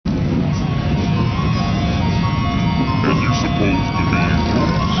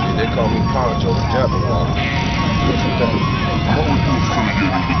call me Poncho the Jaguar. How are you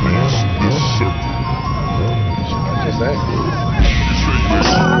affiliated with this circle? Just that.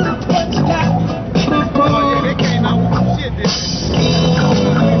 Oh yeah, they came out with some shit this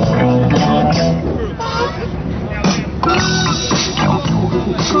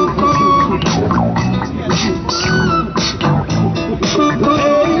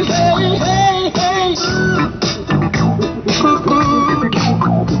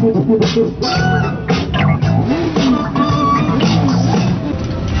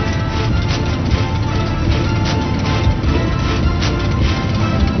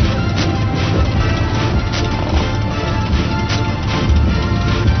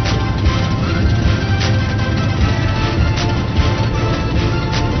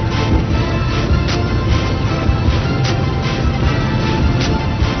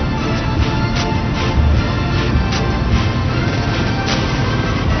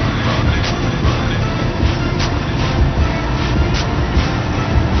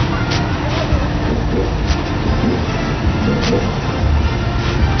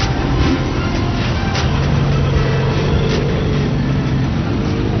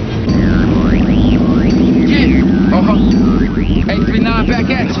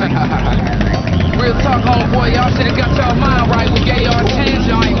back at you. Real talk, homeboy, y'all should've got y'all mind right. We gave y'all a chance,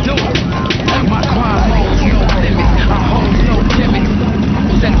 y'all ain't do it. My crime modes, no limit. I hold no limit.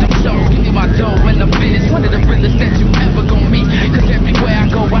 Set them shows, give me my dough when I'm finished. One of the realest that you ever gon' meet. Cause everywhere I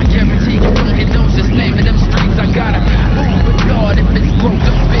go, I guarantee you don't hit those. Just naming them streets, I gotta move with God. If it's broke,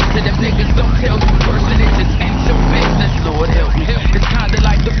 don't fix it. If niggas don't tell you first, then it just ain't your business. Lord help me. It's kinda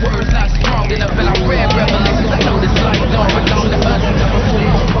like the words not strong enough, and I read Revelations. I know this life don't belong to us.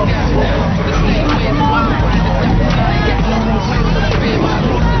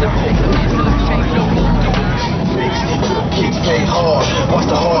 Stay hard, watch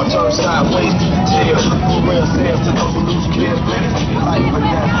the hard turn sideways. Chill, real sales to those who lose kids. Life for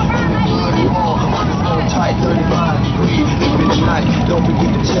that. Tight 35 degrees. Finish night, don't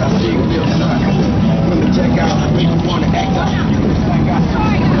forget to check big real time. When the check out, make you wanna act out.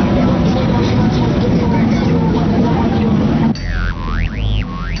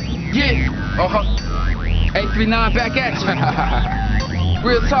 Yeah, A39 back at you.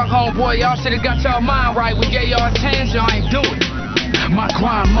 Real talk, homeboy, y'all should've got y'all mind right. We gave y'all a chance, y'all ain't do it. My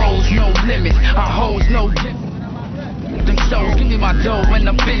grind modes, no limits. I holds no limits. Them shows, give me my dough when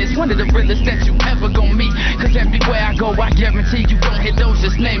I'm finished. One of the realest that you ever gon' meet. Cause everywhere I go, I guarantee you don't hit those.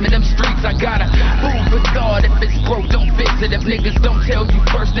 Just naming them streets, I gotta move with God. If it's broke, don't fix it. If niggas don't tell you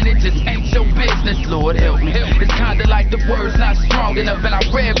first, then it just ain't your business. Lord help me. It's kinda like the words not strong enough, and I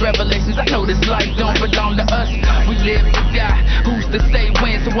read Revelations. I know this life don't belong to us. We live to die. Who's to say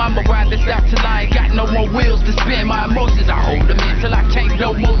when? So I'ma ride this out till I ain't got no more wheels to spin. My emotions, I hold them in till I can't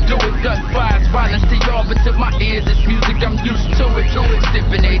no more do it. Gunfires, violence to y'all, but to my ears it's music. I'm used to it.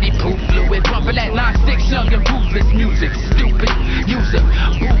 Sipping 80 proof fluid, bumping that 9-6 young and ruthless music. Stupid user,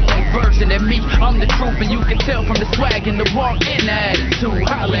 bootleg version of me. I'm the truth, and you can tell from the swag and the walk in the attitude.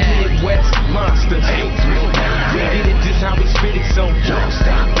 Holla at it. West monsters. We did it just how we spit it, so don't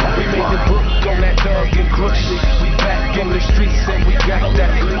stop. We made the book on that dog and crush. We back in the streets and we got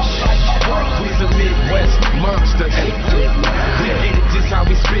that glitch. We the Midwest monsters. We did it just how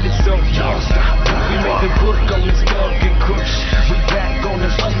we spit it, so don't stop. We made the book on this dog and crush. We back on the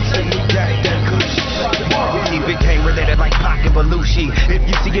streets and we got that glitch. We became related like Pac and Belushi. If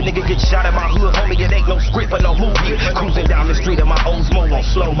you see a nigga get shot in my hood, homie, it ain't no script or no movie. Cruising down the street in my Oldsmo on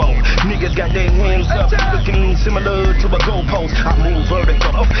slow-mo. Niggas got their hands up, looking similar to a goalpost. I move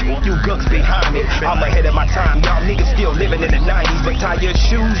vertical, you gucks behind me. I'm ahead of my time, y'all niggas still living in the 90s. But tie your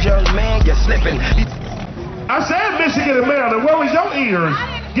shoes, young man, you're slipping. I said Michigan and Maryland, where was your ears?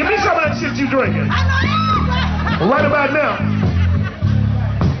 Give me some of that shit you drinking. Right about now,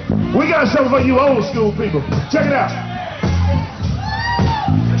 we got something for you old school people. Check it out.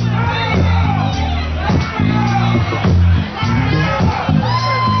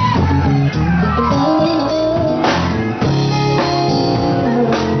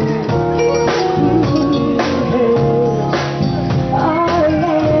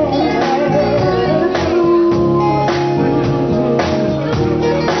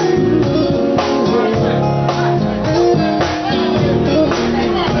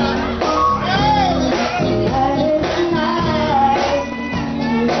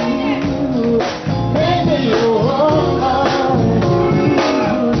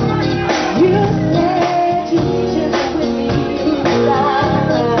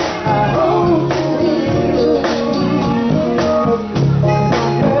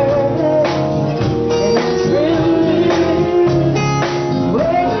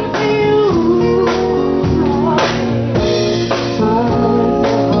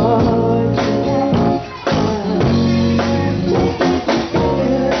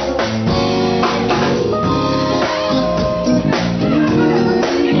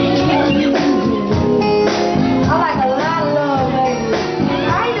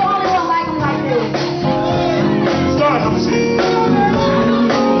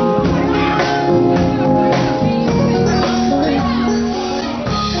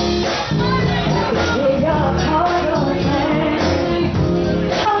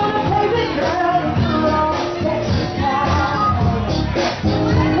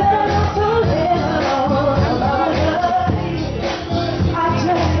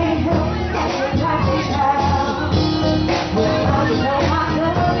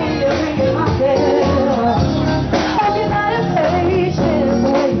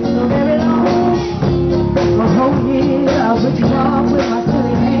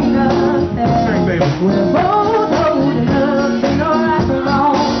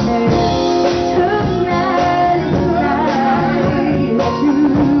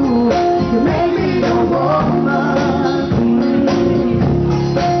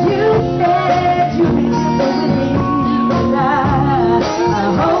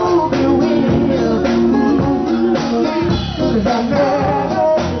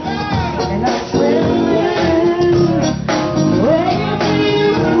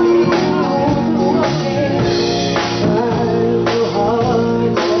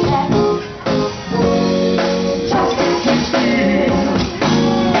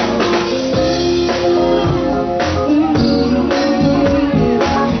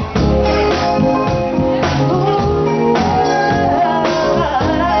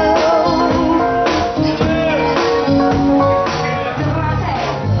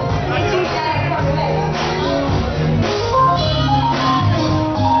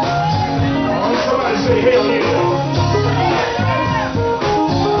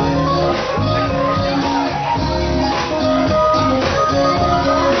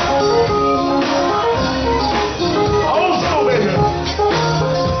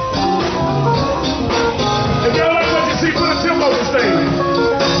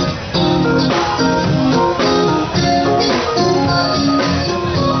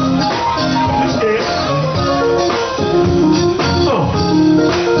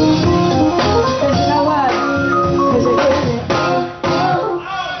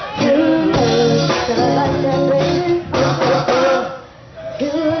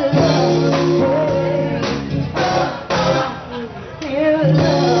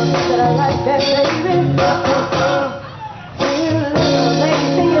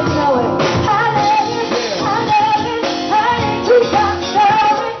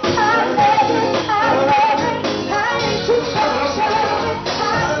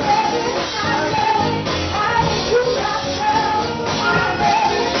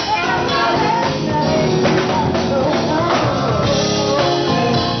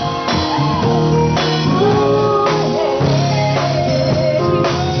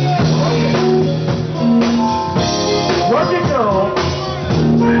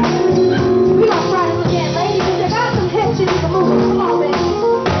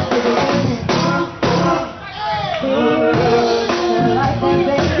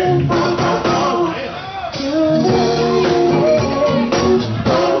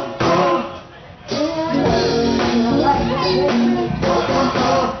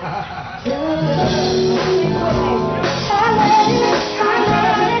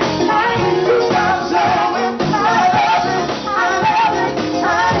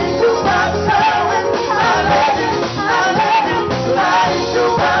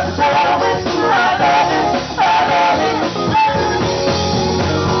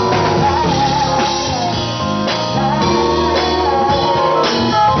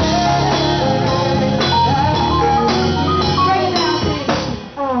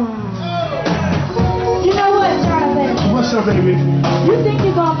 answer, baby. You think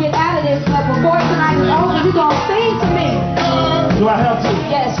you're gonna get out of this, but before tonight is over, you're gonna sing to me. Do I have to?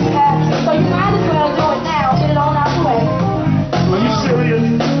 Yes, you have to. So you might as well do